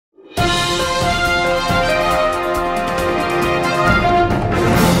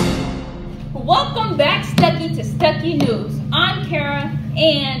to Stucky News. I'm Kara,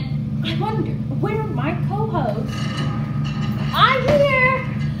 and I wonder, where are my co-hosts? I'm here.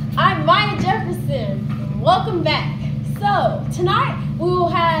 I'm Maya Jefferson. Welcome back. So, tonight we will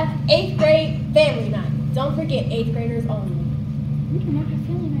have 8th grade family night. Don't forget, 8th graders only. We do not have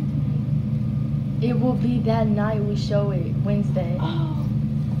family night tonight. It will be that night we show it, Wednesday. Oh.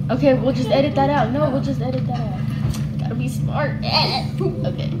 Okay, we'll just edit that out. No, we'll just edit that out. Gotta be smart.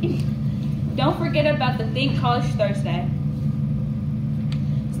 Okay. Don't forget about the Think College Thursday.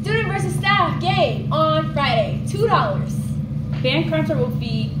 Student versus staff game on Friday, $2. Band concert will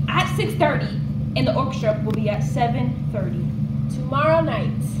be at 6:30, and the orchestra will be at 7:30. Tomorrow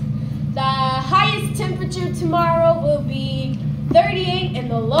night. The highest temperature tomorrow will be 38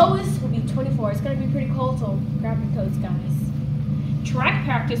 and the lowest will be 24. It's going to be pretty cold, so grab your coats, guys. Track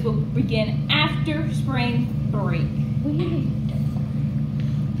practice will begin after spring break.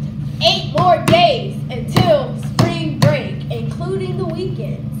 8 more days until spring break, including the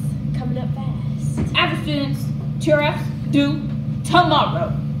weekends. Coming up fast. After students, cheer-ups due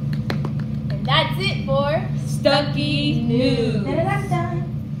tomorrow. And that's it for Stucky News. Dun-dun-dun-dun.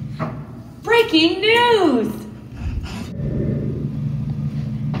 Breaking news!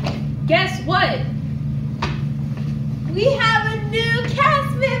 Guess what? We have a new calendar.